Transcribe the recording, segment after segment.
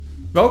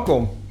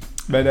Welkom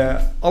bij de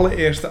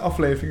allereerste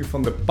aflevering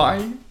van de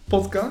Pii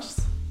Podcast.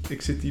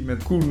 Ik zit hier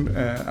met Koen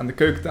aan de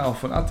keukentafel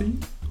van Atti.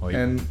 Hoi.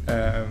 En,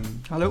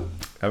 Hallo.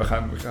 Ja, we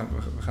gaan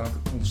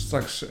het ons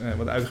straks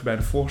wat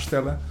uitgebreider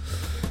voorstellen.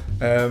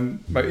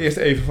 Maar eerst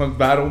even van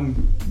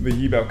waarom we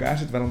hier bij elkaar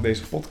zitten, waarom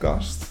deze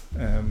podcast.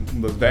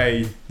 Omdat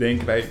wij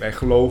denken, wij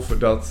geloven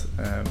dat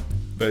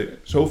we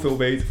zoveel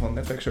weten van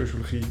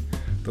netwerksociologie,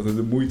 dat het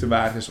de moeite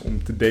waard is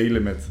om te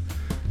delen met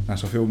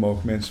zoveel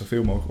mogelijk mensen,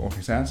 zoveel mogelijk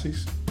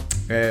organisaties.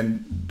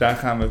 En daar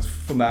gaan we het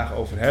vandaag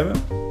over hebben.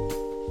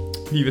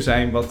 Wie we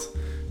zijn, wat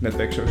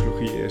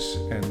netwerksociologie is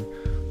en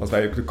wat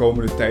wij ook de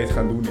komende tijd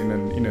gaan doen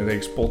in een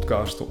reeks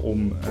podcasten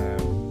om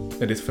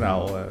dit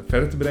verhaal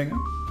verder te brengen.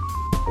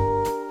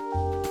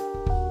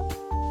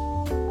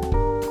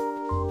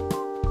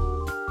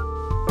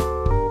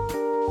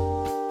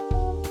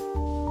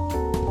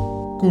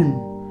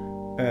 Koen,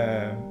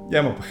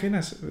 jij mag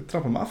beginnen.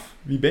 Trap hem af.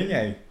 Wie ben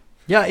jij?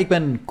 Ja, ik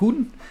ben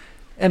Koen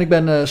en ik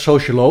ben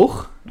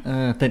socioloog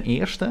ten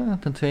eerste.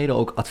 Ten tweede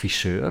ook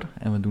adviseur.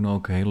 En we doen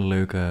ook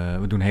hele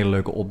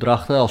leuke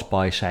opdrachten als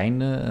Pii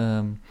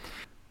zijnde.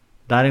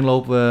 Daarin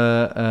lopen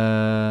we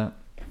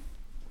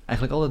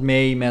eigenlijk altijd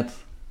mee met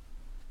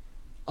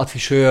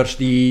adviseurs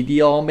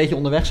die al een beetje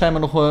onderweg zijn,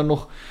 maar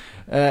nog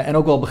en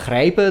ook wel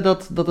begrijpen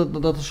dat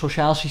het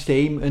sociaal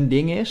systeem een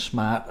ding is.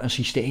 Maar een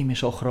systeem is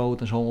zo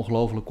groot en zo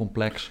ongelooflijk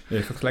complex. Ja,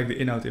 je gaat gelijk de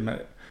inhoud in,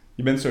 maar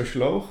je bent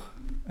socioloog.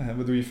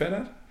 Wat doe je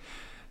verder?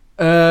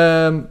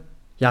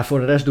 Ja, voor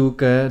de rest doe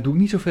ik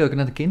niet zoveel. Ik heb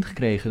net een kind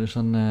gekregen, dus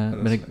dan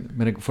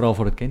ben ik vooral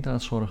voor het kind aan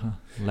het zorgen.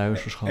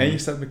 Luiers verschonen. En je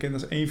staat bekend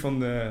als een van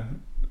de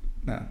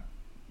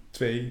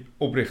 2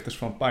 oprichters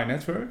van Pii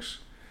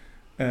Networks.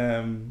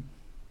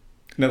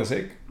 Net als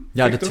ik.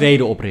 Ja, Victor. de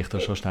tweede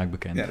oprichter, zo sta ik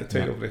bekend. Ja, de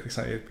tweede oprichter. Ik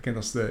sta bekend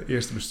als de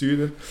eerste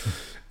bestuurder.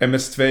 En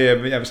met z'n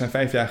tweeën, we zijn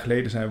 5 jaar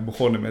geleden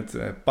begonnen met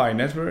Pii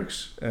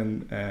Networks.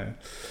 En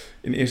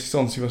in eerste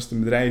instantie was het een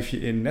bedrijfje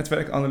in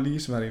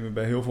netwerkanalyse, waarin we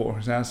bij heel veel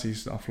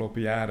organisaties de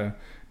afgelopen jaren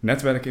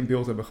netwerken in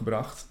beeld hebben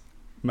gebracht.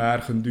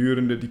 Maar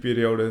gedurende die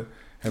periode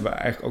hebben we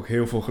eigenlijk ook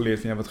heel veel geleerd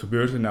van wat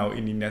gebeurt er nou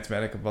in die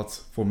netwerken,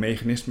 wat voor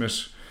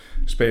mechanismes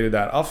spelen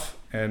daar af.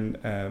 En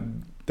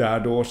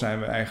daardoor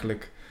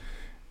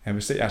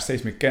hebben we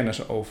steeds meer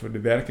kennis over de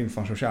werking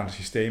van sociale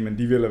systemen. En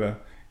die willen we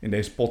in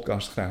deze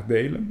podcast graag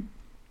delen.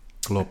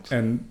 Klopt.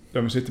 En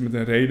dan we zitten met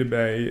een reden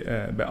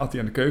bij Atti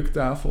aan de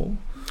keukentafel.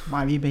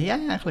 Maar wie ben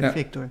jij eigenlijk,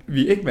 Victor?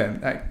 Wie ik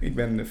ben?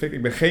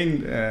 Ik ben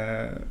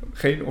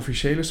geen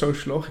officiële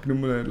socioloog. Ik noem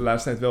me de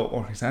laatste tijd wel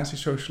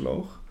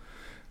organisatiesocioloog.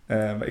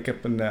 Ik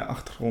heb een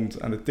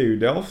achtergrond aan de TU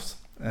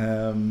Delft.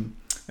 En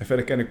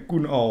verder ken ik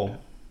Koen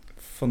al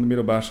van de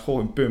middelbare school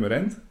in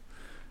Purmerend.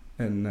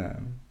 En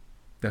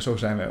zo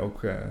zijn wij ook,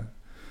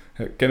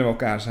 kennen we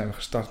elkaar, zijn we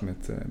gestart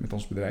met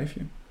ons bedrijfje.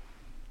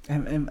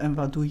 En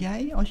wat doe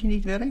jij als je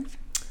niet werkt?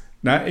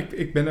 Nou,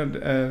 ik ben er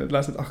de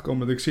laatste tijd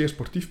achtergekomen dat ik zeer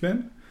sportief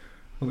ben.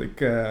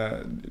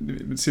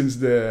 Want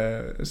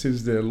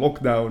sinds de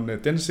lockdown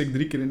tennis ik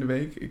 3 keer in de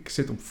week. Ik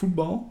zit op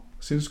voetbal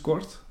sinds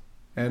kort.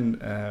 En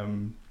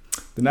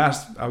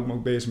daarnaast hou ik me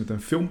ook bezig met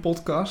een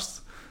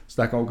filmpodcast. Dus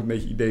daar kwam ook een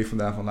beetje het idee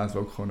vandaan van laten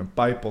we ook gewoon een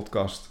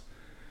Pii-podcast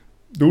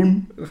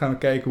doen. Dan gaan we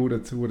kijken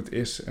hoe dat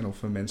is en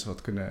of we mensen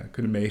wat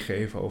kunnen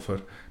meegeven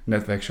over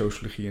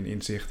netwerksociologie en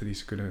inzichten die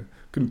ze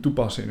kunnen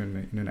toepassen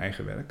in hun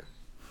eigen werk.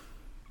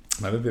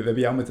 Maar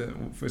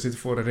we zitten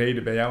voor een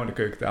reden bij jou aan de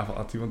keukentafel,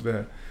 Atti, want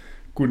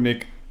Koen en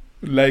ik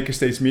lijken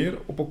steeds meer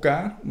op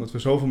elkaar. Omdat we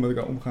zoveel met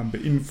elkaar omgaan,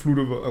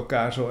 beïnvloeden we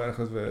elkaar zo erg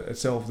dat we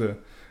hetzelfde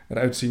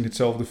eruit zien,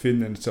 hetzelfde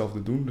vinden en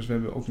hetzelfde doen. Dus we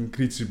hebben ook een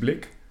kritische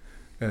blik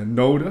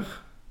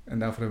nodig. En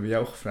daarvoor hebben we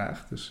jou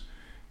gevraagd. Dus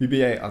wie ben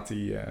jij,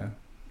 Atti?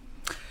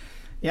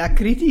 Ja,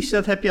 kritisch,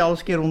 dat heb je al eens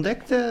een keer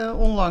ontdekt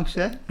onlangs,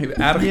 hè?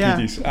 Aardig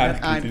kritisch.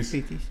 Aardig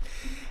kritisch.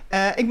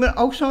 Ik ben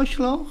ook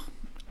socioloog.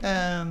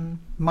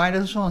 Maar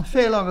dat is al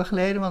veel langer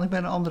geleden, want ik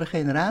ben een andere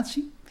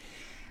generatie.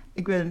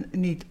 Ik ben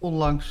niet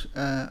onlangs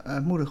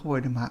moeder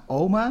geworden, maar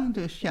oma.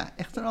 Dus ja,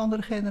 echt een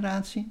andere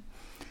generatie.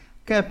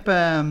 Ik heb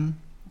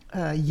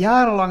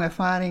jarenlang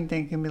ervaring, ik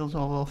denk inmiddels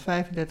al wel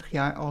 35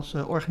 jaar, als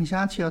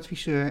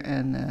organisatieadviseur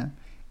en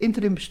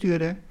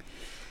interimbestuurder.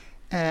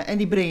 En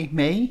die breng ik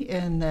mee.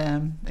 En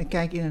ik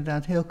kijk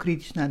inderdaad heel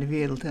kritisch naar de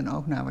wereld en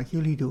ook naar wat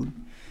jullie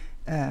doen.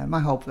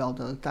 Maar hoop wel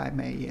dat het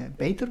daarmee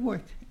beter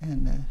wordt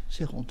en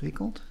zich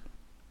ontwikkelt.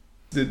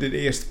 De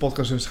eerste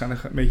podcast dus gaan een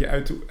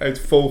beetje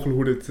uitvogelen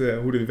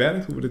hoe dit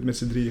werkt, hoe we dit met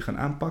z'n drieën gaan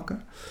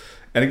aanpakken.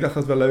 En ik dacht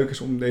dat het wel leuk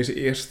is om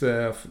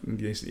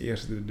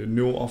de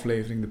 0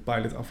 aflevering, de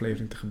pilot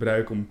aflevering te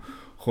gebruiken om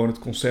gewoon het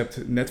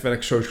concept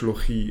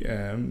netwerksociologie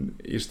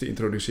eerst te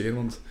introduceren.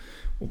 Want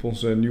op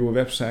onze nieuwe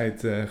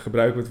website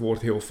gebruiken we het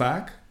woord heel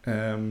vaak.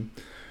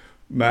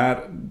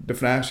 Maar de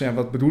vraag is,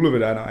 wat bedoelen we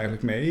daar nou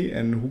eigenlijk mee?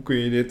 En hoe kun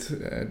je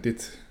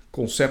dit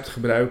concept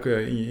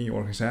gebruiken in je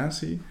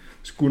organisatie?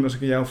 Dus Koen, als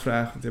ik aan jou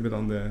vraag, wat hebben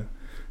dan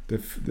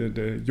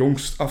de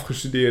jongst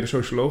afgestudeerde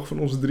socioloog van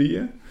ons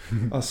drieën?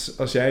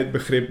 Als jij het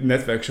begrip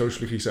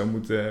netwerksociologie zou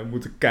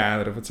moeten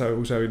kaderen,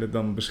 hoe zou je dat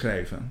dan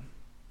beschrijven?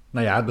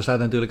 Nou ja, het bestaat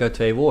natuurlijk uit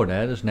 2 woorden,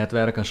 hè? Dus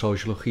netwerk en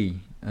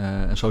sociologie.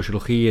 En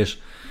sociologie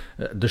is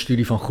de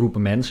studie van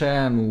groepen mensen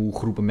en hoe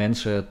groepen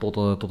mensen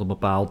tot een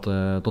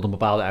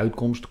bepaalde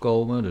uitkomst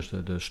komen. Dus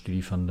de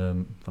studie van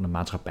de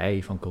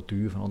maatschappij, van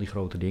cultuur, van al die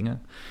grote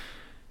dingen.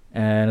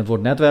 En het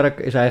woord netwerk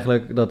is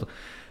eigenlijk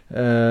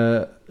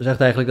zegt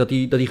eigenlijk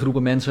dat die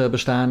groepen mensen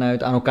bestaan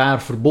uit aan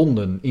elkaar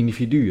verbonden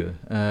individuen.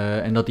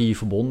 En dat die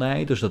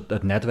verbondenheid, dus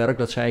het netwerk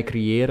dat zij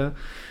creëren,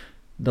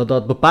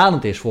 dat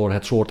bepalend is voor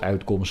het soort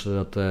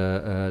uitkomsten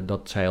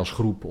dat zij als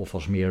groep of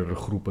als meerdere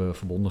groepen,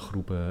 verbonden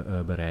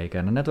groepen bereiken.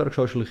 En de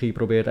netwerksociologie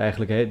probeert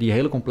eigenlijk die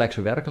hele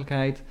complexe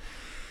werkelijkheid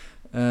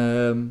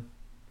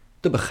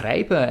te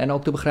begrijpen. En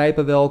ook te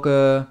begrijpen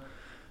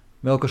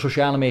welke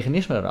sociale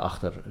mechanismen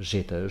erachter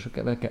zitten. Dus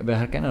we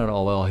herkennen er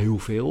al wel heel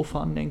veel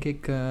van, denk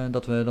ik,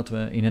 dat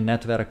we in een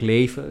netwerk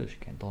leven. Dus je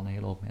kent al een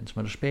hele hoop mensen,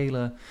 maar er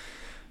spelen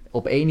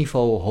op 1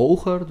 niveau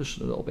hoger, dus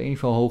op 1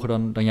 niveau hoger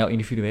dan jouw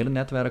individuele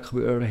netwerk,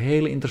 gebeuren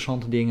hele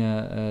interessante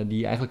dingen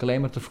die eigenlijk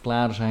alleen maar te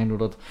verklaren zijn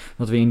doordat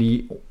we in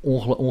die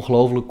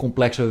ongelooflijk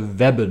complexe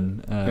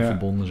webben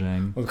verbonden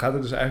zijn. Want het gaat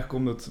er dus eigenlijk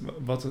om dat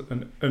wat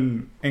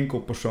een enkel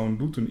persoon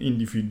doet, een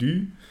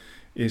individu,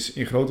 is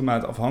in grote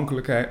mate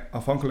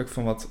afhankelijk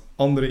van wat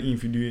andere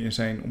individuen in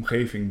zijn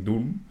omgeving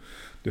doen.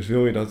 Dus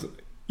wil je dat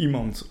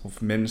iemand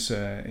of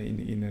mensen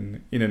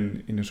in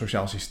een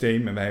sociaal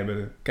systeem, en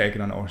wij kijken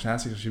naar een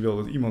organisatie, als je wil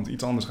dat iemand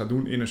iets anders gaat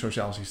doen in een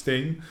sociaal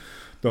systeem,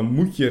 dan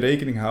moet je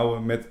rekening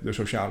houden met de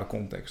sociale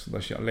context. Want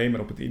als je alleen maar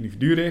op het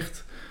individu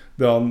richt,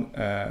 dan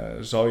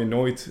zal je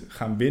nooit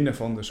gaan winnen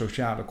van de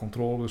sociale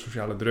controle, de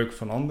sociale druk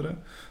van anderen.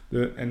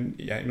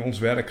 In ons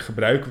werk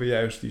gebruiken we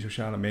juist die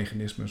sociale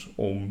mechanismes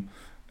om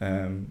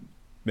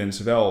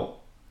mensen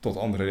wel tot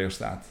andere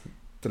resultaten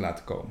te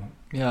laten komen.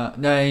 Ja,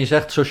 je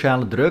zegt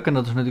sociale druk en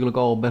dat is natuurlijk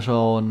al best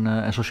wel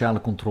een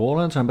sociale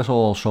controle. Het zijn best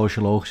wel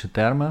sociologische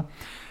termen.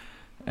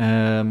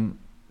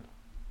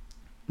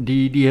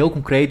 Die heel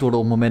concreet worden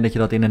op het moment dat je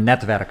dat in een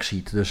netwerk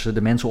ziet. Dus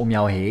de mensen om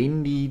jou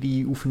heen,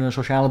 die oefenen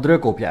sociale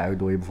druk op je uit.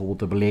 Door je bijvoorbeeld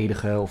te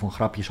beledigen of een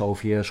grapjes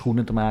over je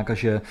schoenen te maken.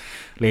 Als je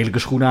lelijke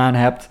schoenen aan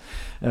hebt,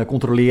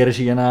 controleren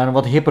ze je naar een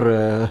wat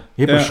hipper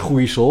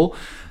schoeisel.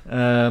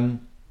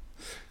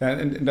 Ja,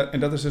 en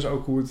dat is dus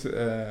ook hoe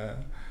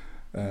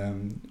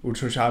de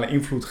sociale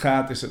invloed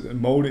gaat.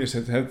 Mode is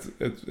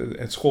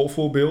het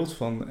schoolvoorbeeld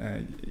van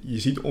je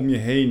ziet om je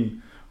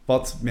heen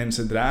wat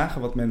mensen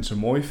dragen, wat mensen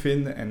mooi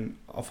vinden. En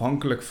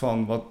afhankelijk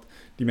van wat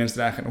die mensen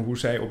dragen en hoe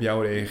zij op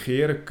jou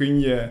reageren, kun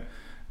je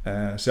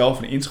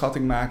zelf een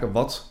inschatting maken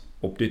wat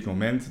op dit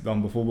moment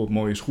dan bijvoorbeeld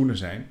mooie schoenen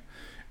zijn.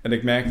 En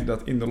ik merkte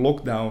dat in de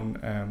lockdown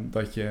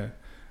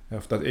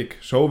dat ik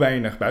zo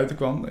weinig buiten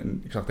kwam.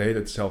 En ik zag de hele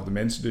tijd dezelfde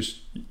mensen.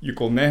 Dus je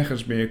kon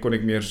nergens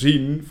meer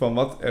zien van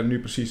wat er nu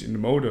precies in de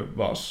mode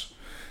was.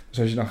 Dus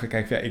als je dan gaat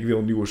kijken, ik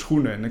wil nieuwe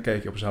schoenen. En dan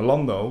kijk je op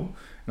Zalando.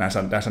 En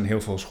daar staan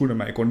heel veel schoenen.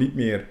 Maar ik kon niet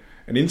meer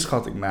een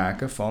inschatting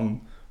maken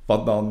van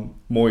wat dan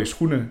mooie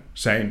schoenen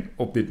zijn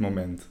op dit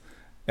moment.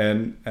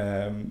 En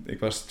ik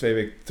was 3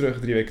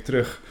 weken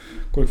terug,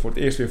 kon ik voor het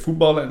eerst weer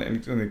voetballen. En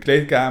ik in de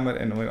kleedkamer.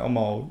 En dan waren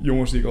allemaal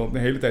jongens die ik al de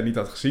hele tijd niet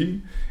had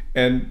gezien.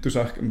 En toen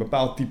zag ik een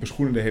bepaald type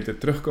schoenen de hele tijd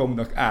terugkomen.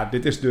 En dacht ik,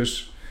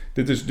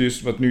 dit is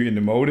dus wat nu in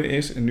de mode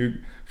is. En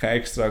nu ga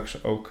ik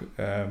straks ook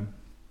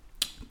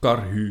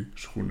Karhu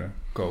schoenen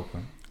kopen.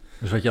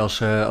 Dus wat je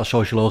als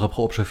socioloog hebt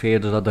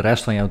geobserveerd, is dat de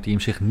rest van jouw team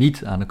zich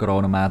niet aan de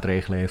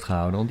coronamaatregelen heeft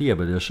gehouden. Want die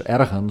hebben dus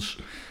ergens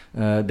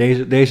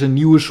deze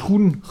nieuwe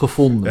schoen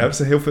gevonden. Ja, er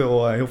zijn heel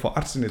veel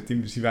artsen in het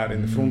team, dus die waren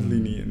in de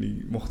frontlinie en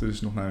die mochten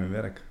dus nog naar hun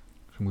werk.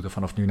 We moeten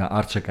vanaf nu naar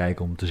artsen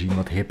kijken om te zien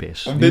wat hip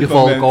is. In ieder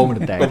geval de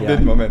komende tijd. Op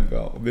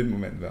dit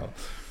moment wel.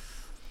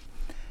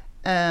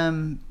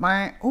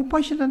 Maar hoe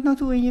pas je dat nou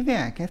toe in je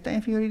werk? Heeft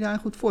een van jullie daar een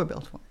goed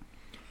voorbeeld van?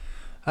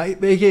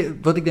 Weet je,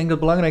 wat ik denk dat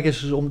belangrijk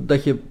is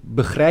omdat je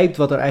begrijpt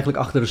wat er eigenlijk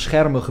achter de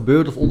schermen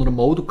gebeurt of onder de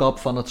motorkap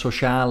van het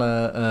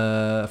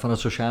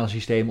sociale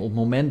systeem op het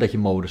moment dat je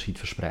mode ziet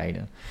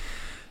verspreiden.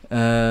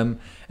 En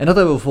dat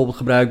hebben we bijvoorbeeld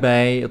gebruikt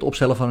bij het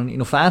opstellen van een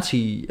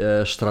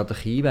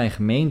innovatiestrategie bij een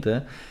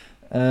gemeente.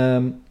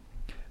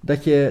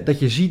 Dat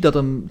je ziet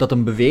dat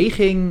een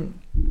beweging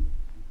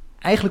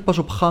eigenlijk pas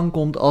op gang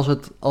komt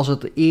als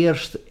het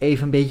eerst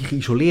even een beetje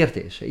geïsoleerd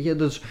is. Weet je?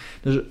 Dus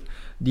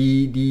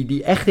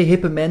die echte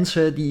hippe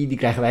mensen, die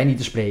krijgen wij niet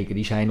te spreken.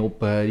 Die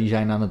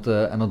zijn aan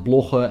het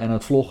bloggen en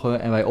het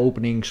vloggen en bij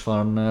openings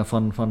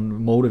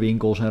van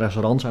modewinkels en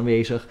restaurants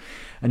aanwezig.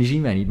 En die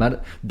zien wij niet. Maar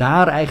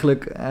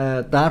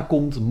daar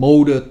komt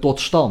mode tot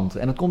stand.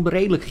 En het komt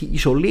redelijk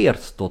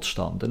geïsoleerd tot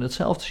stand. En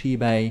hetzelfde zie je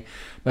bij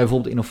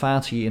bijvoorbeeld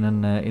innovatie in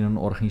een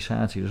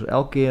organisatie. Dus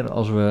elke keer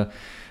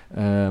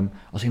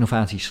als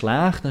innovatie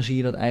slaagt, dan zie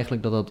je dat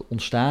eigenlijk dat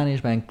ontstaan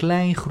is bij een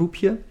klein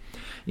groepje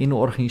in de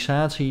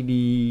organisatie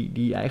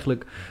die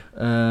eigenlijk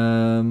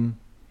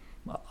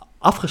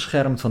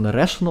afgeschermd van de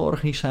rest van de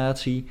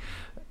organisatie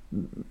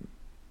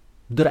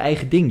haar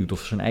eigen ding doet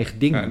of zijn eigen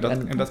ding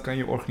doet. En dat kan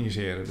je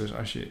organiseren. Dus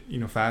als je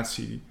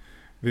innovatie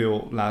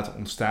wil laten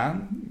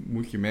ontstaan,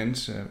 moet je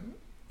mensen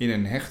in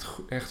een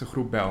hechte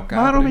groep bij elkaar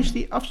Waarom brengen. is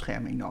die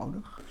afscherming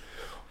nodig?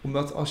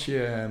 Omdat als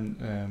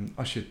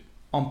je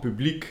aan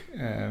publiek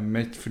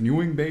met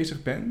vernieuwing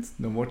bezig bent,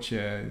 dan word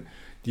je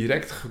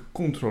direct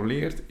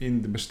gecontroleerd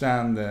in de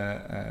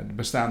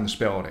bestaande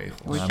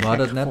spelregels. Ja, we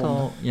hadden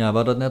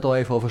het net al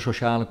even over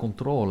sociale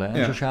controle. Hè?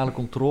 Ja. Sociale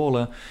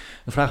controle,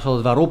 de vraag is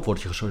altijd waarop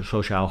word je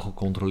sociaal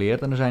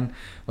gecontroleerd. En er zijn,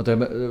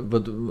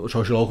 wat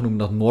sociologen noemen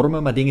dat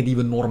normen, maar dingen die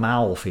we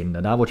normaal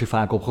vinden. Daar word je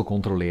vaak op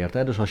gecontroleerd.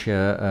 Hè? Dus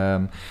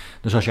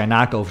als jij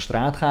naakt over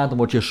straat gaat, dan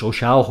word je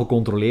sociaal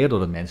gecontroleerd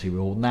doordat mensen je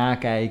bijvoorbeeld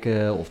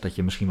nakijken, of dat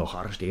je misschien wel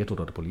gearresteerd wordt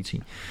door de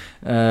politie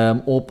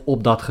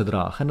op dat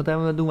gedrag. En dat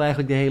doen we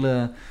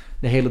eigenlijk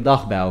de hele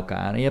dag bij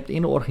elkaar. En je hebt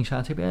in de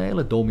organisatie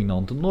hele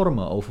dominante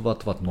normen over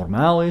wat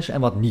normaal is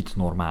en wat niet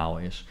normaal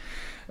is.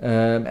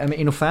 En met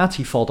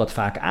innovatie valt dat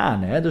vaak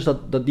aan. Hè? Dus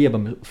die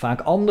hebben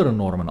vaak andere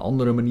normen, een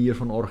andere manier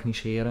van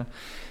organiseren.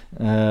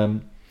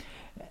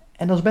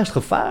 En dat is best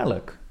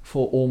gevaarlijk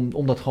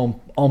om dat gewoon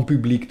aan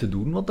publiek te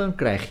doen. Want dan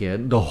krijg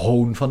je de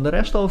hoon van de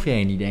rest over je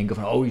heen. Die denken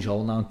van, die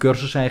zal naar een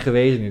cursus zijn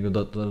geweest. Ik denk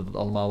dat we het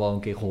allemaal wel een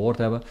keer gehoord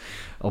hebben.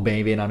 Al ben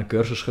je weer naar een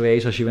cursus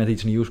geweest als je met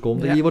iets nieuws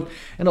komt. Ja.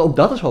 En ook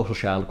dat is ook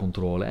sociale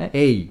controle.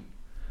 Hè?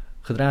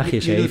 Gedraag je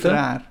eens even. Je doet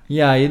raar.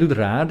 Ja, je doet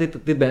raar.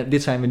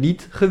 Dit zijn we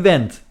niet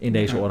gewend in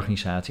deze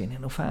organisatie. En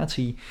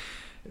innovatie.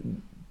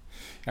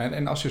 Ja,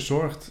 en als je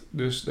zorgt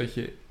dus dat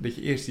je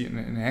eerst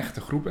een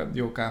hechte groep hebt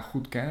die elkaar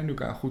goed kennen, die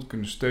elkaar goed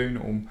kunnen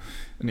steunen om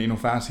een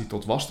innovatie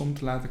tot wasdom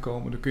te laten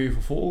komen, dan kun je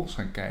vervolgens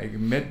gaan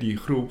kijken met die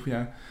groep.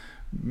 Ja,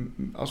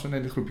 als we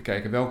naar dit groepje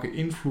kijken, welke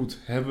invloed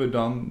hebben we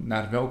dan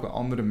naar welke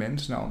andere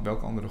mensen, naar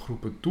welke andere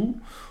groepen toe,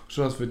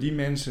 zodat we die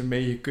mensen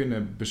mee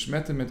kunnen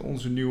besmetten met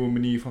onze nieuwe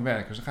manier van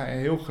werken. Dus dan ga je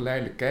heel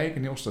geleidelijk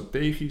kijken, heel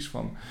strategisch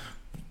van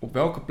op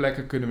welke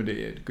plekken kunnen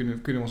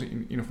we onze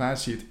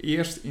innovatie het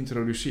eerst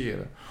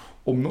introduceren,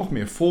 om nog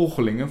meer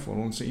volgelingen voor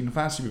onze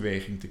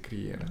innovatiebeweging te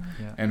creëren.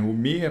 Ja. En hoe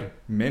meer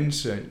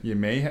mensen je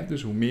mee hebt,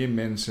 dus hoe meer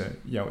mensen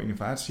jouw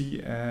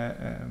innovatie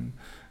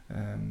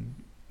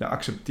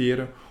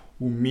accepteren,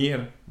 hoe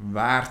meer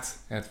waard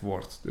het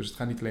wordt. Dus het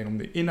gaat niet alleen om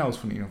de inhoud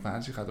van de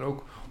innovatie, het gaat er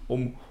ook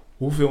om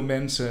hoeveel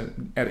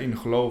mensen erin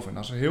geloven. En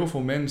als er heel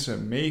veel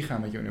mensen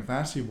meegaan met jouw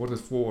innovatie, wordt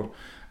het voor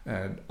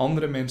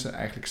andere mensen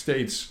eigenlijk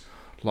steeds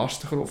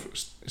lastiger of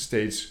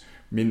steeds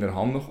minder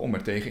handig om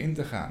er tegen in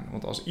te gaan.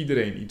 Want als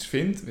iedereen iets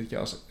vindt, weet je,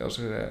 als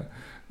er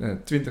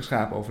 20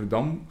 schapen over de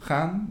dam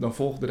gaan, dan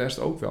volgt de rest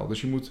ook wel.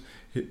 Dus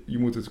je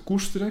moet het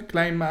koesteren,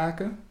 klein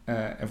maken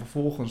en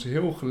vervolgens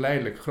heel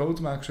geleidelijk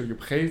groot maken, zodat je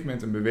op een gegeven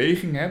moment een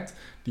beweging hebt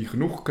die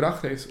genoeg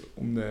kracht heeft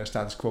om de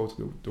status quo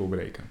te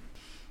doorbreken.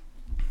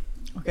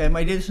 Oké,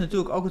 maar dit is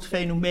natuurlijk ook het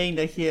fenomeen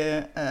dat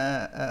je,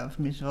 of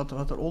tenminste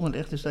wat eronder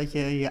ligt, is dat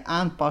je je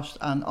aanpast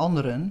aan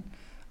anderen,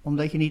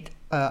 omdat je niet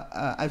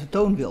uit de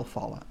toon wil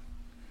vallen.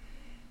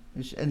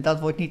 Dus, en dat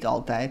wordt niet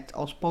altijd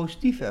als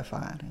positief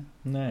ervaren.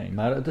 Nee,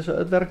 maar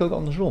het werkt ook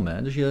andersom.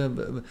 Hè? Dus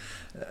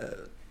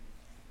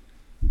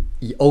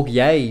ook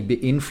jij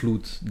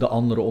beïnvloedt de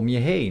anderen om je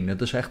heen.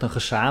 Het is echt een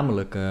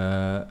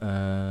gezamenlijke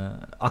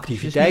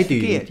activiteit.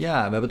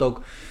 Ja, we hebben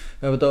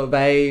het ook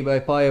bij Pii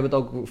hebben we het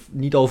ook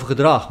niet over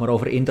gedrag, maar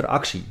over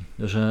interactie.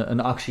 Dus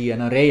een actie en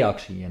een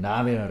reactie en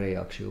daar weer een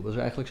reactie op. Dus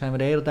eigenlijk zijn we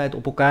de hele tijd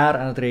op elkaar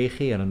aan het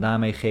reageren. En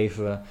daarmee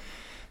geven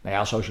we,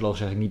 als socioloog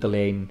zeg ik niet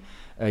alleen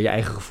je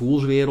eigen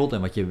gevoelswereld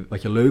en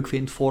wat je leuk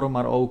vindt vorm,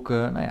 maar ook,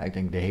 ik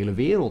denk de hele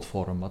wereld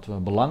vorm. Wat we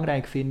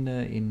belangrijk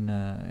vinden in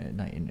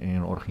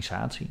een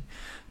organisatie,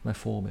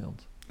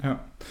 bijvoorbeeld.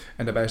 Ja,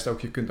 en daarbij is het ook,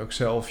 je kunt ook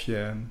zelf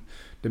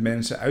de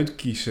mensen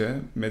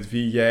uitkiezen met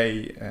wie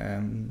jij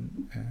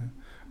een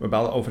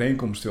bepaalde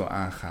overeenkomst wil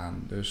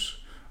aangaan.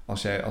 Dus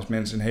als jij als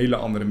mens een hele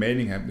andere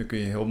mening hebt, dan kun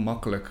je heel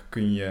makkelijk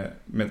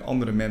met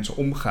andere mensen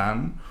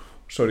omgaan,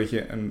 zodat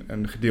je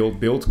een gedeeld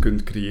beeld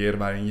kunt creëren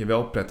waarin je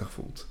wel prettig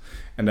voelt.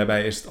 En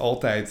daarbij is het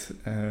altijd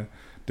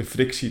de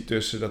frictie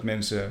tussen dat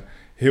mensen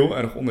heel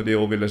erg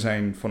onderdeel willen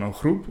zijn van een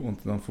groep, want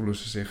dan voelen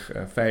ze zich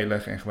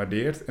veilig en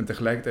gewaardeerd. En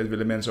tegelijkertijd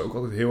willen mensen ook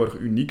altijd heel erg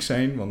uniek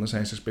zijn, want dan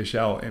zijn ze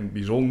speciaal en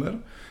bijzonder.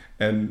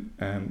 En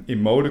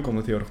in mode komt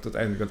het heel erg tot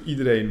uiteindelijk dat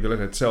iedereen wil er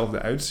hetzelfde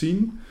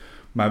uitzien,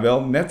 maar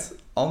wel net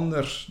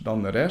anders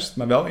dan de rest,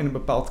 maar wel in een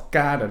bepaald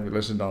kader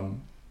willen ze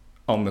dan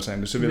anders zijn.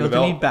 Dus ze willen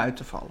wel niet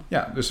buiten vallen.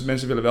 Ja, dus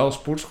mensen willen wel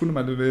sportschoenen,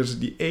 maar dan willen ze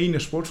die ene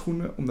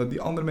sportschoenen, omdat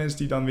die andere mensen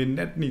die dan weer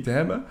net niet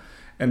hebben.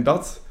 En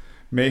dat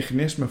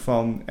mechanisme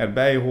van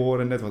erbij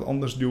horen, net wat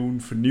anders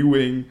doen,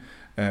 vernieuwing,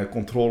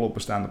 controle op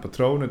bestaande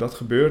patronen, dat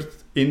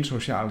gebeurt in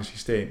sociale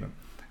systemen.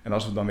 En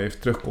als we dan weer even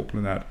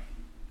terugkoppelen naar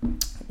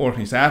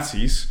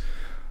organisaties,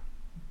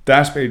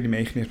 daar spelen die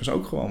mechanismes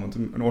ook gewoon. Want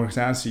een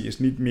organisatie is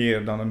niet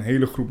meer dan een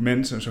hele groep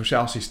mensen, een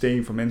sociaal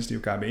systeem van mensen die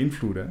elkaar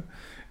beïnvloeden.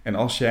 En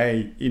als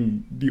jij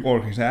in die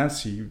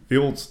organisatie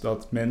wilt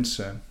dat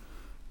mensen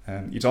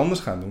iets anders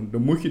gaan doen,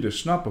 dan moet je dus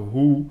snappen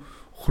hoe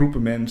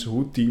groepen mensen,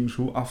 hoe teams,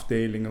 hoe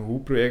afdelingen,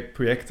 hoe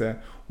projecten,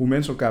 hoe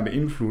mensen elkaar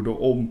beïnvloeden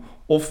om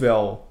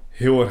ofwel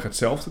heel erg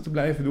hetzelfde te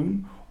blijven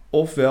doen,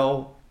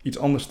 ofwel iets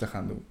anders te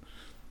gaan doen.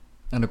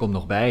 En er komt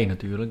nog bij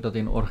natuurlijk dat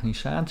in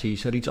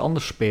organisaties er iets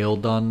anders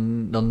speelt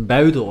dan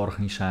buiten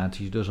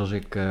organisaties. Dus als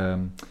ik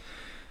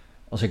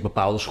Als ik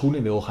bepaalde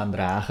schoenen wil gaan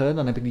dragen,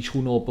 dan heb ik die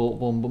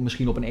schoenen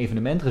misschien op een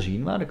evenement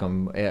gezien, waar ik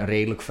een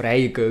redelijk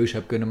vrije keuze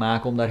heb kunnen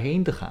maken om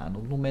daarheen te gaan.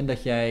 Op het moment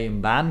dat jij een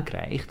baan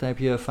krijgt, dan heb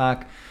je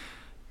vaak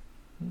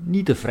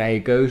niet de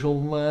vrije keuze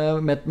om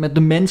met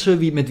de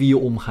mensen met wie je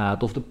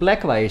omgaat of de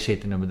plek waar je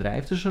zit in een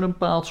bedrijf. Dus een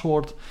bepaald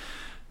soort,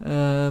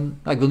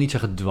 ik wil niet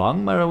zeggen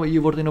dwang, maar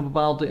je wordt in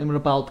een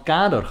bepaald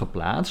kader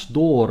geplaatst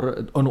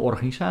door een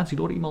organisatie,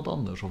 door iemand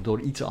anders of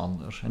door iets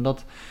anders. En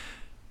dat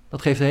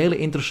geeft een hele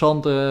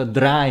interessante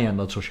draai aan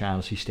dat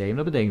sociale systeem.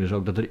 Dat betekent dus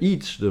ook dat er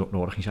iets, de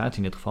organisatie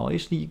in dit geval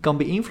is, die kan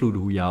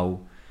beïnvloeden hoe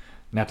jouw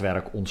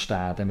netwerk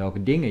ontstaat en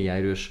welke dingen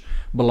jij dus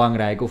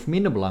belangrijk of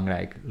minder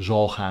belangrijk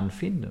zal gaan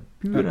vinden.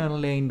 Puur en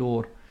alleen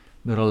door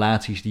de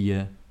relaties die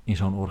je in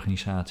zo'n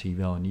organisatie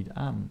wel en niet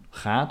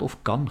aangaat of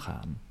kan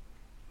gaan.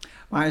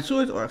 Maar een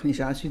soort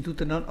organisatie doet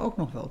er dan ook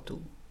nog wel toe.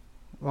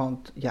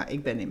 Want ja,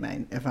 ik ben in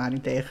mijn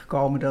ervaring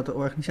tegengekomen dat de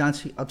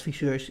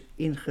organisatieadviseurs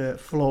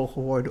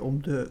ingevlogen worden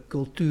om de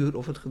cultuur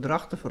of het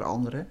gedrag te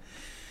veranderen.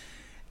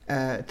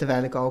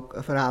 Terwijl ik ook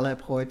verhalen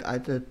heb gehoord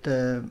uit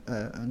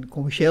een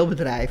commercieel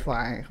bedrijf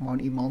waar gewoon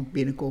iemand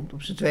binnenkomt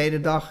op zijn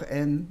tweede dag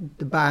en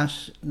de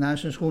baas naar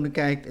zijn schoenen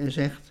kijkt en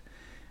zegt: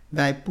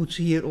 wij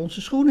poetsen hier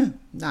onze schoenen.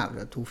 Nou,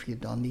 dat hoef je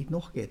dan niet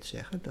nog een keer te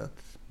zeggen. Dat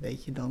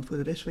weet je dan voor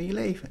de rest van je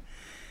leven.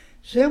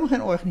 Er is helemaal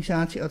geen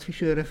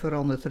organisatieadviseur en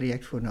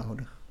verandertraject voor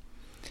nodig.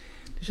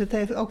 Dus het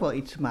heeft ook wel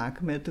iets te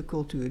maken met de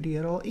cultuur die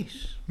er al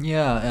is.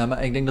 Ja,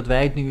 maar ik denk dat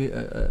wij het nu,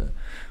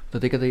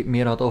 dat ik het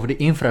meer had over de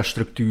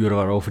infrastructuur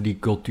waarover die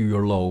cultuur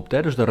loopt.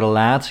 Hè? Dus de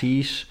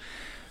relaties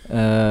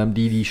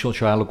die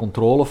sociale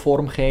controle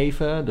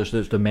vormgeven. Dus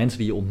de mensen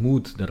die je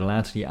ontmoet, de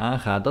relatie die je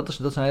aangaat. Dat is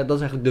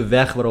eigenlijk de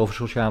weg waarover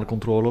sociale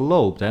controle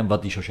loopt. Hè?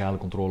 Wat die sociale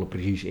controle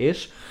precies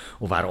is,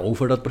 of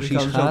waarover dat precies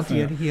gaat. Je kan dus ook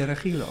via de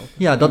hiërarchie lopen.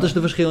 Ja, dat is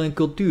de verschil in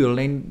cultuur.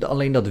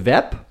 Alleen dat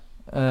web,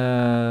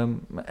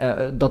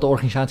 dat de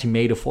organisatie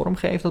mede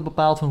vormgeeft, dat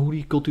bepaalt van hoe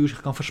die cultuur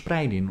zich kan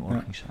verspreiden in een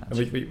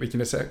organisatie. Ja. Wat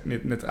je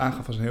net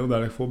aangaf als een heel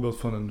duidelijk voorbeeld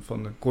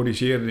van een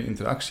corrigerende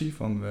interactie.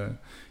 Van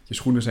je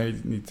schoenen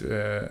zijn niet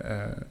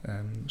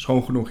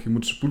schoon genoeg, je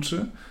moet ze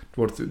poetsen.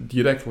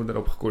 Direct wordt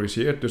daarop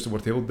gecorrigeerd, dus er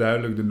wordt heel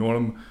duidelijk de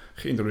norm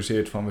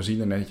geïntroduceerd van we zien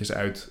er netjes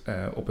uit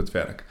op het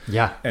werk.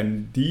 Ja.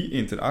 En die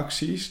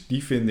interacties,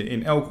 die vinden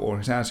in elke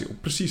organisatie op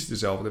precies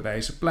dezelfde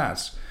wijze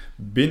plaats.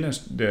 Binnen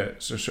de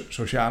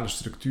sociale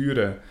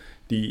structuren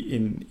die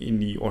in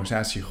die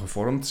organisatie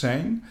gevormd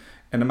zijn.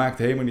 En dan maakt het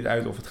helemaal niet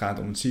uit of het gaat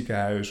om een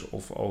ziekenhuis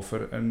of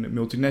over een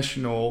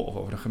multinational of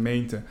over een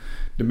gemeente.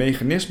 De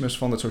mechanismes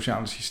van het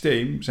sociale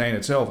systeem zijn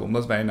hetzelfde,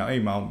 omdat wij nou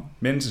eenmaal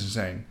mensen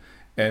zijn.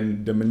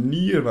 En de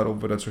manier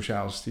waarop we dat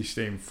sociale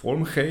systeem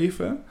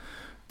vormgeven,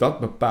 dat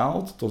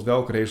bepaalt tot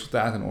welke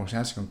resultaten een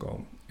organisatie kan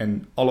komen.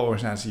 En alle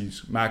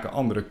organisaties maken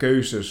andere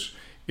keuzes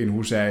in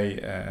hoe zij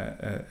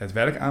het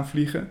werk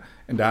aanvliegen.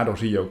 En daardoor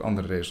zie je ook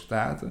andere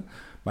resultaten.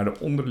 Maar de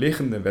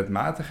onderliggende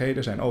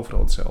wetmatigheden zijn overal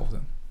hetzelfde.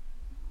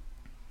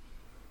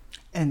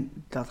 En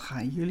dat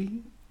gaan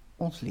jullie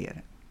ons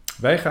leren?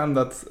 Wij gaan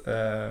dat...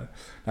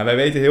 wij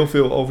weten heel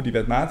veel over die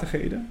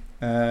wetmatigheden.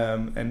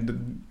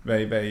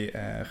 Wij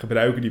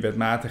gebruiken die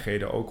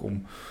wetmatigheden ook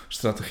om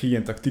strategieën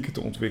en tactieken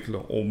te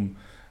ontwikkelen om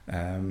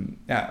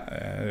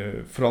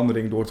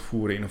verandering door te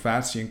voeren,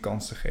 innovatie een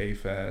kans te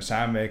geven,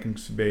 samenwerking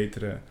te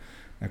verbeteren.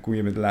 Koen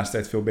je met de laatste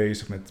tijd veel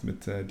bezig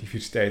met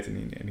diversiteit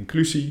en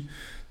inclusie.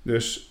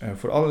 Dus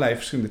voor allerlei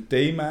verschillende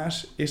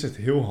thema's is het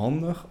heel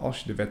handig als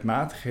je de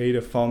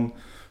wetmatigheden van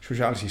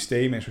sociale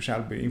systemen en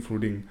sociale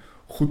beïnvloeding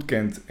goed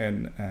kent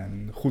en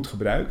goed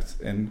gebruikt.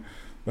 En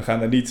we gaan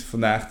daar niet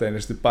vandaag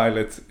tijdens de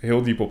pilot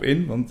heel diep op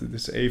in, want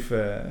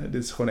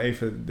dit is gewoon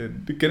even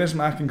de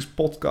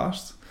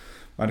kennismakingspodcast.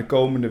 Maar de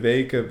komende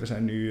weken, we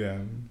zijn nu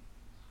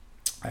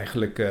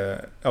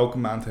elke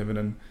maand hebben we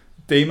een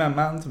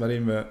themamaand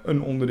waarin we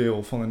een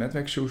onderdeel van de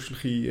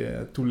netwerksociologie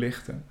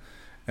toelichten.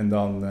 En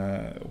dan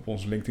op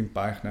onze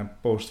LinkedIn-pagina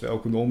posten we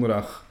elke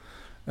donderdag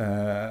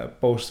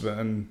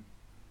een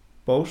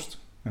post.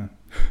 Ja.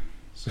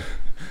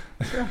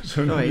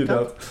 Zo noem je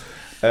dat.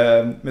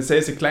 Met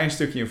steeds een klein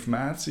stukje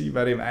informatie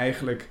waarin we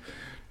eigenlijk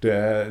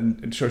de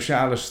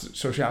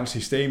sociale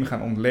systemen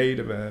gaan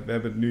ontleden. We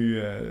hebben het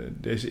nu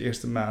deze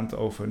eerste maand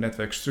over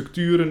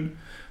netwerkstructuren.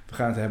 We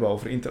gaan het hebben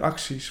over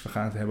interacties. We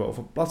gaan het hebben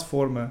over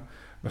platformen.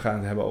 We gaan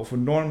het hebben over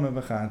normen.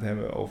 We gaan het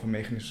hebben over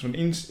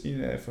mechanismen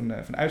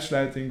van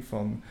uitsluiting.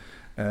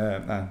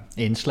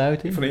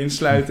 Insluiting. Van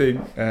insluiting.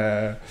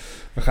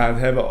 We gaan het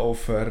hebben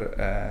over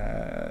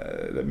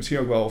misschien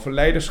ook wel over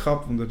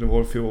leiderschap. Want er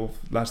wordt de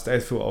laatste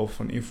tijd veel over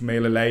van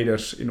informele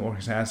leiders in de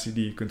organisatie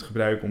die je kunt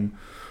gebruiken om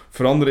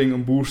verandering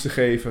een boost te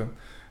geven.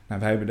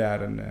 Nou, wij hebben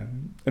daar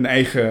een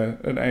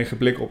eigen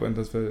blik op. En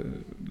dat we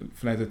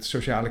vanuit het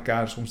sociale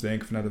kader soms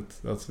denken van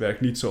dat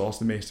werkt niet zoals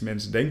de meeste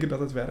mensen denken dat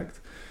het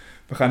werkt.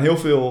 We gaan heel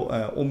veel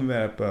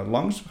onderwerpen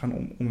langs. We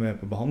gaan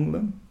onderwerpen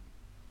behandelen.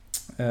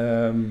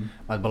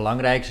 Maar het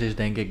belangrijkste is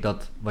denk ik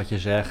dat wat je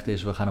zegt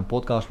is we gaan een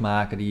podcast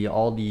maken die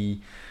al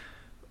die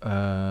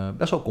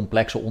best wel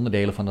complexe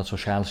onderdelen van dat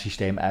sociale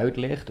systeem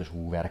uitlegt. Dus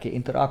hoe werken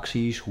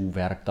interacties, hoe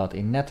werkt dat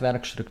in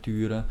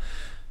netwerkstructuren.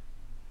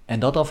 En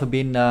dat dan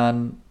verbinden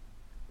aan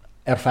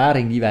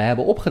ervaring die wij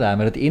hebben opgedaan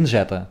met het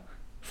inzetten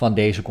van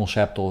deze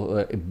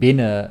concepten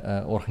binnen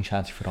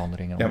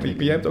organisatieveranderingen. Ja, maar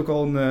jij hebt ook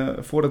al,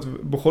 voordat we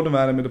begonnen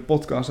waren met de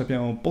podcast, heb jij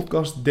al een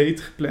podcast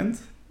date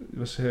gepland. Dat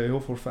was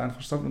heel voortvarend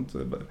van start. Want,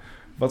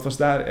 wat was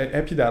daar,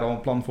 heb je daar al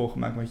een plan voor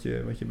gemaakt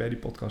wat je bij die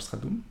podcast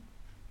gaat doen?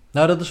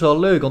 Nou, dat is wel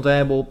leuk, want wij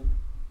hebben op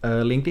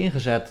LinkedIn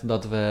gezet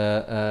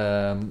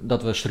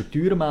dat we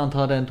structurenmaand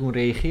hadden en toen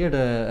reageerde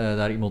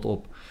daar iemand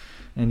op.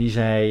 En die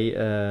zei,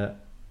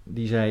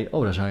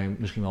 daar zou je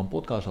misschien wel een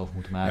podcast over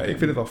moeten maken. Ja, ik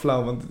vind het wel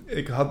flauw, want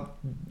ik had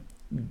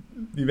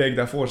die week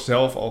daarvoor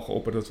zelf al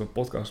geopperd dat we een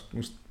podcast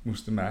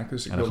moesten maken.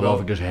 Dus daar geloof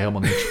ik dus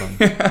helemaal niks van.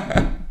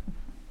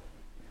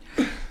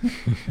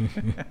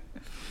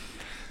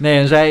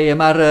 Nee,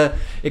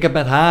 ik heb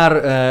met haar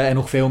en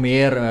nog veel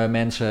meer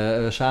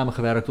mensen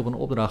samengewerkt op een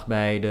opdracht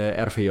bij de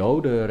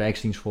RVO, de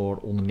Rijksdienst voor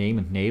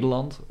Ondernemend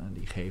Nederland.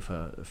 Die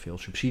geven veel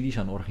subsidies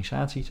aan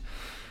organisaties.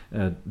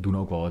 Doen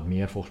ook wel wat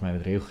meer volgens mij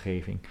met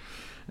regelgeving.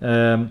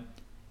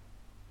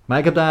 Maar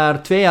ik heb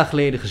daar 2 jaar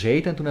geleden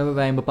gezeten en toen hebben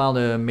wij een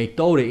bepaalde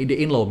methode, de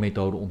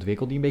inloopmethode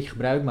ontwikkeld, die een beetje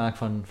gebruik maakt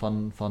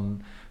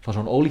van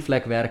zo'n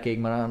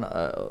olievlekwerking,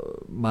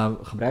 maar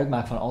gebruik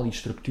maakt van al die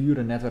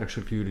structuren,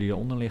 netwerkstructuren die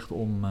eronder ligt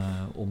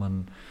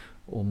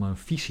om een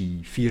visie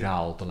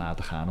viraal te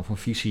laten gaan of een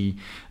visie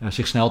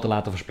zich snel te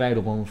laten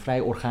verspreiden op een vrij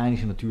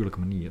organische, natuurlijke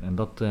manier.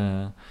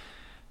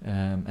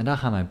 En daar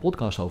gaan wij een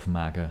podcast over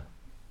maken.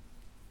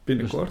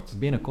 Binnenkort? Dus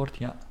binnenkort,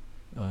 ja.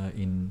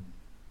 In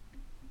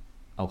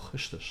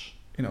augustus.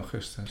 In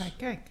augustus.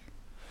 Kijk.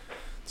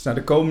 Dus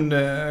de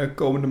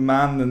komende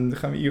maanden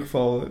gaan we in ieder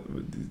geval...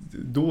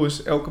 Het doel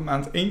is elke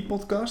maand 1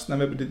 podcast. Nou,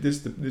 we hebben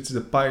dit is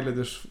de pilot,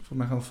 dus voor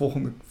mij gaan we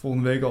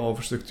volgende week al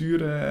over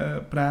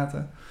structuren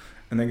praten.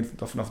 En denk ik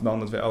dat vanaf dan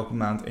dat we elke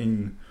maand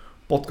 1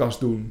 podcast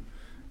doen.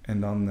 En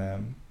dan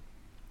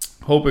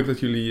hoop ik dat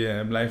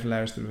jullie blijven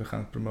luisteren. We gaan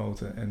het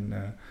promoten. En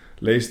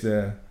lees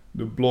de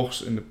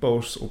blogs en de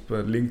posts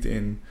op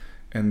LinkedIn.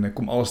 En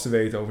kom alles te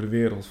weten over de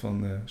wereld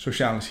van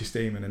sociale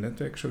systemen en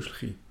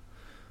netwerksociologie.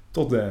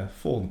 Tot de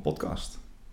volgende podcast.